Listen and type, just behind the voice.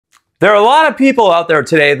There are a lot of people out there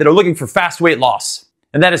today that are looking for fast weight loss,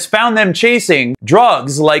 and that has found them chasing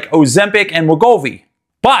drugs like Ozempic and Wegovy.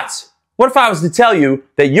 But what if I was to tell you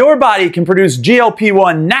that your body can produce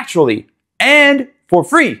GLP-1 naturally and for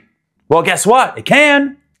free? Well, guess what? It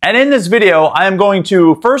can. And in this video, I am going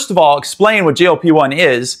to, first of all, explain what GLP-1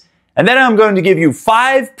 is, and then I'm going to give you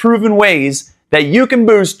 5 proven ways that you can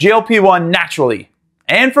boost GLP-1 naturally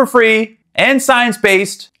and for free and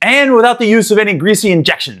science-based and without the use of any greasy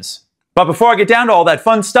injections. But before I get down to all that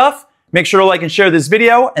fun stuff, make sure to like and share this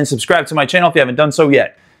video and subscribe to my channel if you haven't done so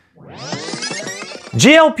yet.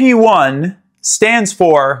 GLP-1 stands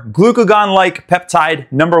for Glucagon-like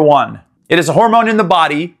Peptide-1. It is a hormone in the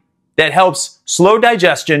body that helps slow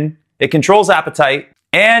digestion, it controls appetite,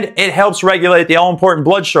 and it helps regulate the all-important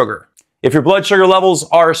blood sugar. If your blood sugar levels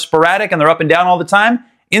are sporadic and they're up and down all the time,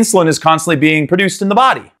 insulin is constantly being produced in the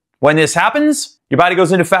body. When this happens, your body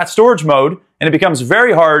goes into fat storage mode and it becomes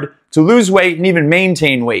very hard to lose weight and even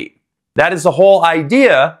maintain weight. That is the whole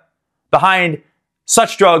idea behind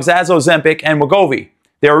such drugs as Ozempic and Wegovy.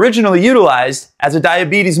 They were originally utilized as a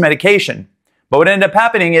diabetes medication, but what ended up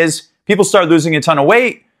happening is people started losing a ton of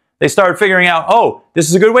weight. They started figuring out, oh, this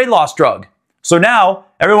is a good weight loss drug. So now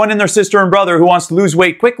everyone and their sister and brother who wants to lose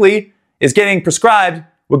weight quickly is getting prescribed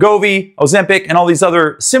Wegovy, Ozempic, and all these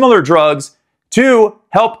other similar drugs to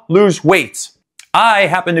help lose weight. I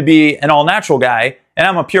happen to be an all-natural guy, and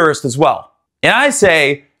I'm a purist as well. And I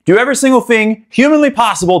say, do every single thing humanly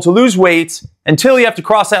possible to lose weight until you have to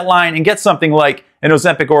cross that line and get something like an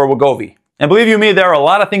Ozempic or a Wegovy. And believe you me, there are a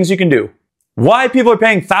lot of things you can do. Why people are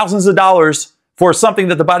paying thousands of dollars for something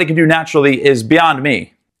that the body can do naturally is beyond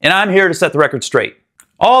me. And I'm here to set the record straight.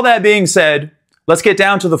 All that being said, let's get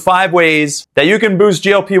down to the 5 ways that you can boost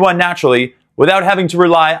GLP-1 naturally without having to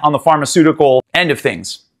rely on the pharmaceutical end of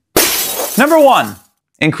things. Number 1,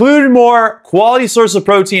 include more quality source of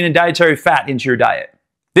protein and dietary fat into your diet.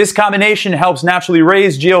 This combination helps naturally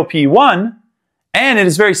raise GLP-1, and it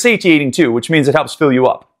is very satiating too, which means it helps fill you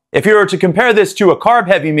up. If you were to compare this to a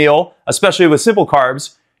carb-heavy meal, especially with simple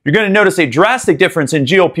carbs, you're going to notice a drastic difference in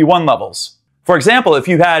GLP-1 levels. For example, if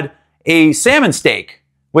you had a salmon steak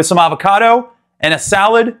with some avocado and a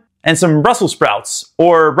salad and some Brussels sprouts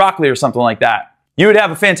or broccoli or something like that, you would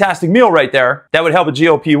have a fantastic meal right there that would help with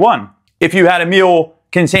GLP-1. If you had a meal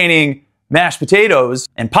containing mashed potatoes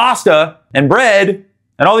and pasta and bread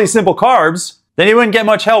and all these simple carbs, then you wouldn't get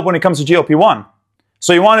much help when it comes to GLP-1.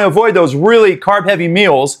 So you want to avoid those really carb-heavy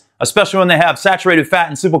meals, especially when they have saturated fat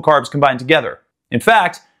and simple carbs combined together. In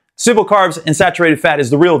fact, simple carbs and saturated fat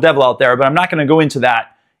is the real devil out there, but I'm not going to go into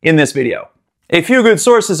that in this video. A few good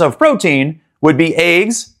sources of protein would be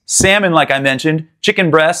eggs, salmon like I mentioned,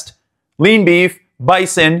 chicken breast, lean beef,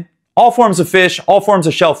 bison, all forms of fish, all forms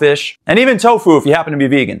of shellfish, and even tofu if you happen to be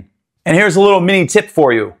vegan. And here's a little mini tip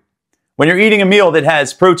for you. When you're eating a meal that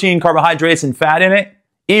has protein, carbohydrates, and fat in it,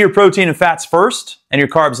 eat your protein and fats first and your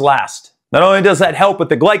carbs last. Not only does that help with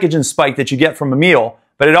the glycogen spike that you get from a meal,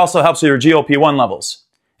 but it also helps with your GLP-1 levels.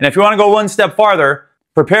 And if you want to go one step farther,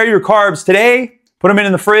 prepare your carbs today, put them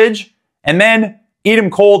in the fridge, and then eat them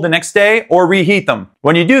cold the next day or reheat them.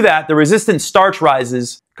 When you do that, the resistant starch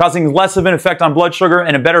rises, causing less of an effect on blood sugar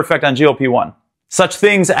and a better effect on GLP-1. Such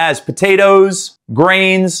things as potatoes,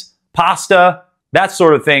 grains, pasta, that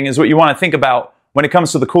sort of thing is what you want to think about when it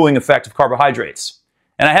comes to the cooling effect of carbohydrates.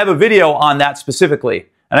 And I have a video on that specifically.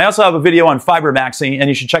 And I also have a video on fiber maxing, and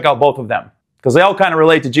you should check out both of them because they all kind of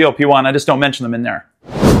relate to GLP-1. I just don't mention them in there.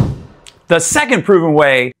 The second proven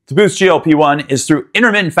way to boost GLP-1 is through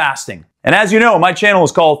intermittent fasting. And as you know, my channel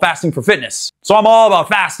is called Fasting for Fitness. So I'm all about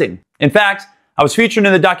fasting. In fact, I was featured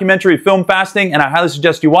in the documentary Film Fasting, and I highly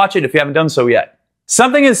suggest you watch it if you haven't done so yet.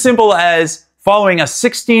 Something as simple as following a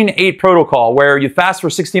 16-8 protocol where you fast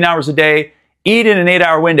for 16 hours a day, eat in an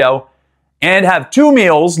 8-hour window, and have 2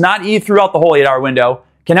 meals, not eat throughout the whole 8-hour window,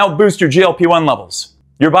 can help boost your GLP-1 levels.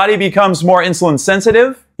 Your body becomes more insulin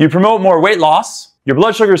sensitive, you promote more weight loss, your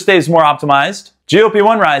blood sugar stays more optimized,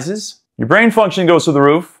 GLP-1 rises, your brain function goes through the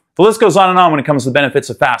roof. The list goes on when it comes to the benefits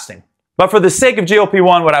of fasting. But for the sake of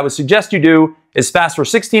GLP-1, what I would suggest you do is fast for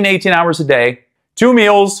 16 to 18 hours a day, 2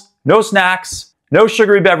 meals, no snacks, no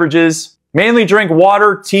sugary beverages, mainly drink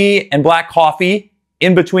water, tea, and black coffee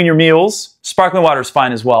in between your meals. Sparkling water is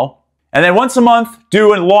fine as well. And then once a month,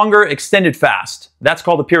 do a longer extended fast. That's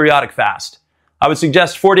called a periodic fast. I would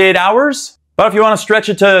suggest 48 hours, but if you want to stretch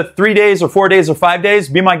it to 3 days or 4 days or 5 days,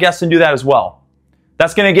 be my guest and do that as well.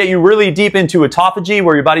 That's going to get you really deep into autophagy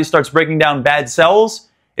where your body starts breaking down bad cells.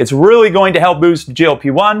 It's really going to help boost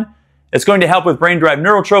GLP-1. It's going to help with brain-derived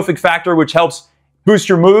neurotrophic factor, which helps boost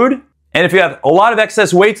your mood. And if you have a lot of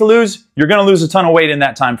excess weight to lose, you're going to lose a ton of weight in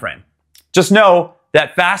that time frame. Just know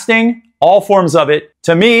that fasting, all forms of it,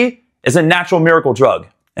 to me, is a natural miracle drug.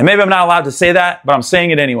 And maybe I'm not allowed to say that, but I'm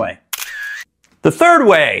saying it anyway. The third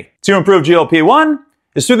way to improve GLP-1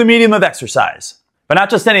 is through the medium of exercise, but not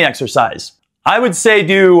just any exercise. I would say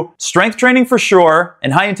do strength training for sure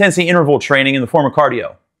and high intensity interval training in the form of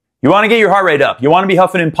cardio. You want to get your heart rate up. You want to be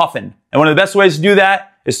huffing and puffing. And one of the best ways to do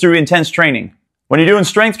that is through intense training. When you're doing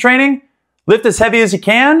strength training, lift as heavy as you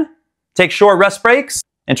can, take short rest breaks,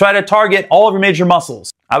 and try to target all of your major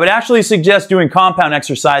muscles. I would actually suggest doing compound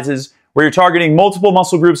exercises where you're targeting multiple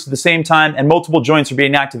muscle groups at the same time and multiple joints are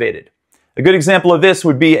being activated. A good example of this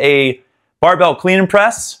would be a barbell clean and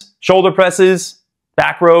press, shoulder presses,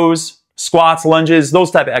 back rows, squats, lunges,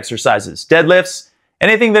 those type of exercises, deadlifts,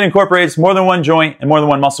 anything that incorporates more than one joint and more than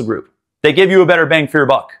one muscle group. They give you a better bang for your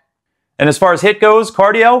buck. And as far as HIIT goes,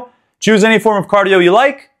 cardio, choose any form of cardio you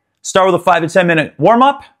like. Start with a 5 to 10 minute warm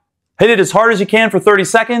up. Hit it as hard as you can for 30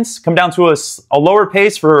 seconds. Come down to a lower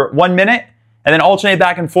pace for 1 minute and then alternate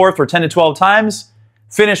back and forth for 10 to 12 times.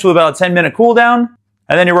 Finish with about a 10-minute cool down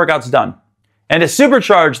and then your workout's done. And to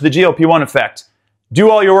supercharge the GLP-1 effect, do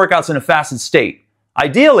all your workouts in a fasted state.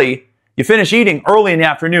 Ideally, you finish eating early in the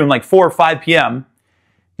afternoon, like 4 or 5 p.m.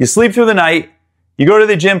 You sleep through the night, you go to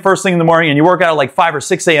the gym first thing in the morning, and you work out at like 5 or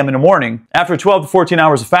 6 a.m. in the morning after 12 to 14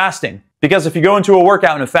 hours of fasting. Because if you go into a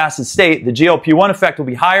workout in a fasted state, the GLP-1 effect will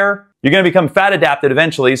be higher. You're going to become fat adapted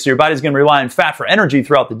eventually, so your body's going to rely on fat for energy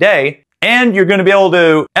throughout the day. And you're going to be able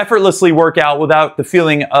to effortlessly work out without the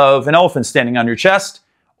feeling of an elephant standing on your chest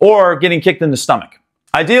or getting kicked in the stomach.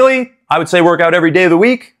 Ideally, I would say work out every day of the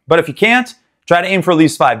week, but if you can't, try to aim for at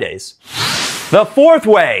least 5 days. The fourth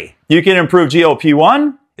way you can improve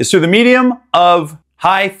GLP-1 is through the medium of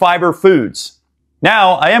high fiber foods.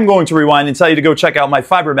 Now, I am going to rewind and tell you to go check out my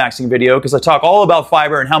fiber maxing video because I talk all about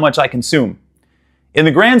fiber and how much I consume. In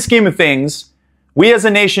the grand scheme of things, we as a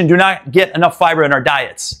nation do not get enough fiber in our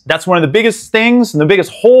diets. That's one of the biggest things and the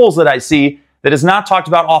biggest holes that I see that is not talked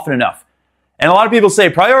about often enough. And a lot of people say,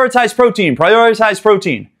 prioritize protein, prioritize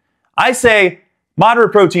protein. I say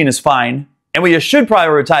moderate protein is fine, and what you should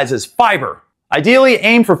prioritize is fiber. Ideally,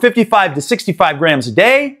 aim for 55 to 65 grams a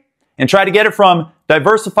day and try to get it from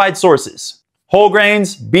diversified sources. Whole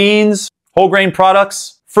grains, beans, whole grain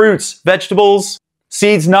products, fruits, vegetables,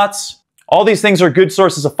 seeds, nuts. All these things are good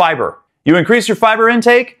sources of fiber. You increase your fiber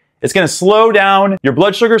intake, it's going to slow down your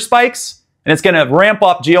blood sugar spikes, and it's going to ramp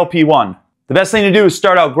up GLP-1. The best thing to do is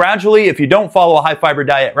start out gradually if you don't follow a high fiber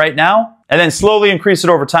diet right now, and then slowly increase it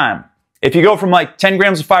over time. If you go from like 10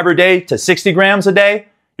 grams of fiber a day to 60 grams a day,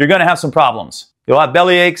 you're going to have some problems. You'll have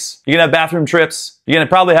belly aches, you're going to have bathroom trips, you're going to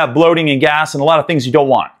probably have bloating and gas and a lot of things you don't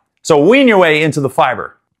want. So wean your way into the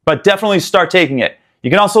fiber, but definitely start taking it.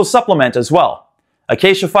 You can also supplement as well.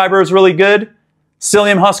 Acacia fiber is really good.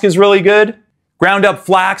 Psyllium husk is really good. Ground up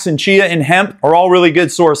flax and chia and hemp are all really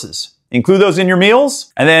good sources. Include those in your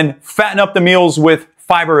meals and then fatten up the meals with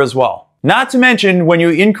fiber as well. Not to mention, when you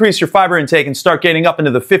increase your fiber intake and start getting up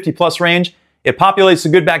into the 50+ range, it populates the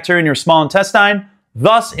good bacteria in your small intestine,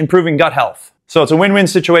 thus improving gut health. So it's a win-win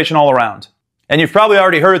situation all around. And you've probably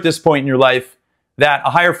already heard at this point in your life that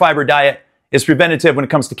a higher fiber diet is preventative when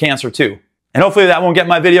it comes to cancer too. And hopefully that won't get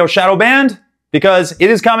my video shadow banned because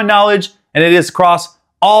it is common knowledge and it is across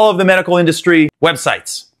all of the medical industry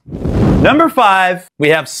websites. Number 5, we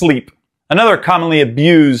have sleep. Another commonly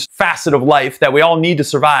abused facet of life that we all need to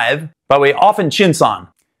survive, but we often chintz on.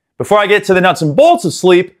 Before I get to the nuts and bolts of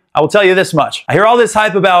sleep, I will tell you this much. I hear all this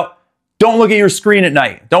hype about don't look at your screen at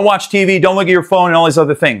night, don't watch TV, don't look at your phone and all these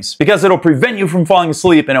other things because it'll prevent you from falling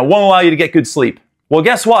asleep and it won't allow you to get good sleep. Well,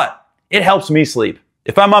 guess what? It helps me sleep.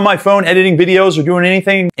 If I'm on my phone editing videos or doing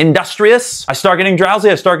anything industrious, I start getting drowsy,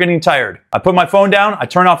 I start getting tired. I put my phone down, I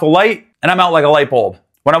turn off the light, and I'm out like a light bulb.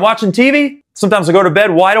 When I'm watching TV, sometimes I go to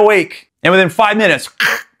bed wide awake, and within 5 minutes,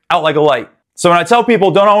 out like a light. So when I tell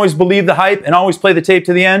people don't always believe the hype and always play the tape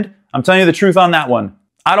to the end, I'm telling you the truth on that one.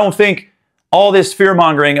 I don't think all this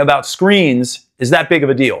fear-mongering about screens is that big of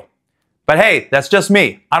a deal. But hey, that's just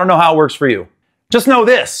me. I don't know how it works for you. Just know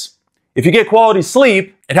this. If you get quality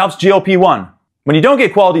sleep, it helps GLP-1. When you don't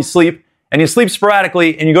get quality sleep, and you sleep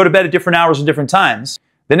sporadically, and you go to bed at different hours and different times,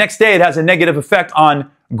 the next day it has a negative effect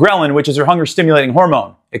on ghrelin, which is your hunger-stimulating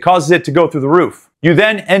hormone. It causes it to go through the roof. You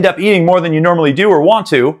then end up eating more than you normally do or want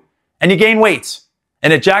to, and you gain weight,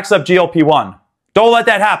 and it jacks up GLP-1. Don't let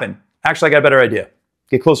that happen. Actually, I got a better idea.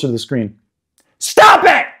 Get closer to the screen. Stop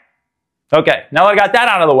it! Okay, now I got that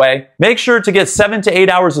out of the way. Make sure to get 7 to 8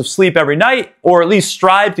 hours of sleep every night, or at least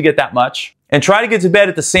strive to get that much, and try to get to bed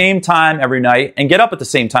at the same time every night and get up at the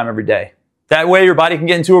same time every day. That way your body can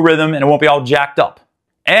get into a rhythm and it won't be all jacked up.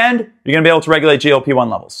 And you're gonna be able to regulate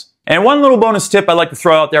GLP-1 levels. And one little bonus tip I'd like to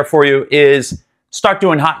throw out there for you is start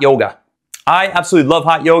doing hot yoga. I absolutely love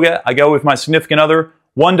hot yoga. I go with my significant other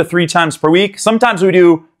 1 to 3 times per week. Sometimes we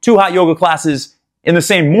do 2 hot yoga classes in the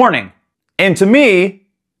same morning. And to me,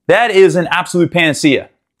 that is an absolute panacea.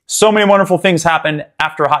 So many wonderful things happen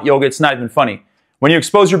after hot yoga, it's not even funny. When you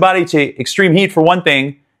expose your body to extreme heat for one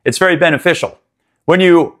thing, it's very beneficial. When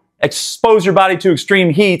you expose your body to extreme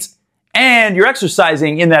heat and you're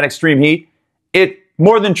exercising in that extreme heat, it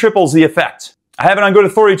more than triples the effect. I have it on good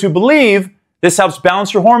authority to believe this helps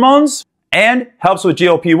balance your hormones and helps with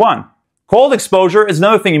GLP-1. Cold exposure is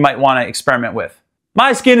another thing you might want to experiment with.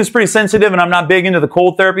 My skin is pretty sensitive and I'm not big into the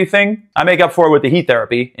cold therapy thing. I make up for it with the heat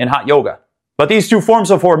therapy in hot yoga. But these 2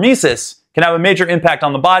 forms of hormesis can have a major impact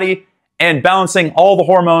on the body and balancing all the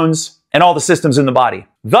hormones and all the systems in the body.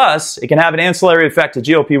 Thus, it can have an ancillary effect to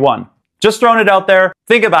GLP-1. Just throwing it out there.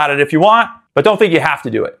 Think about it if you want, but don't think you have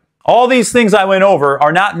to do it. All these things I went over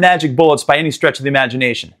are not magic bullets by any stretch of the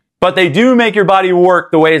imagination, but they do make your body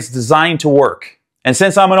work the way it's designed to work. And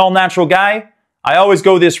since I'm an all-natural guy, I always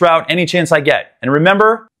go this route any chance I get. And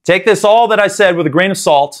remember, take this all that I said with a grain of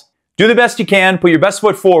salt, do the best you can, put your best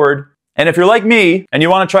foot forward, and if you're like me and you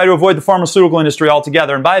want to try to avoid the pharmaceutical industry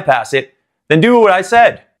altogether and bypass it, then do what I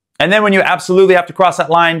said. And then when you absolutely have to cross that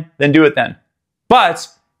line, then do it then. But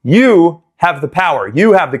you have the power,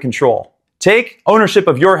 you have the control. Take ownership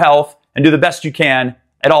of your health and do the best you can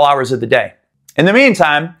at all hours of the day. In the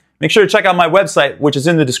meantime, make sure to check out my website, which is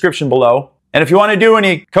in the description below. And if you want to do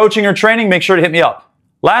any coaching or training, make sure to hit me up.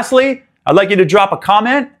 Lastly, I'd like you to drop a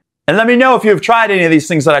comment and let me know if you've tried any of these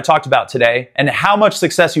things that I talked about today and how much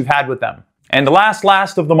success you've had with them. And the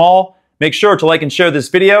last of them all, make sure to like and share this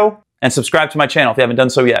video and subscribe to my channel if you haven't done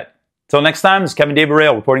so yet. Until next time, this is Kevin David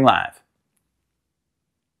Rail reporting live.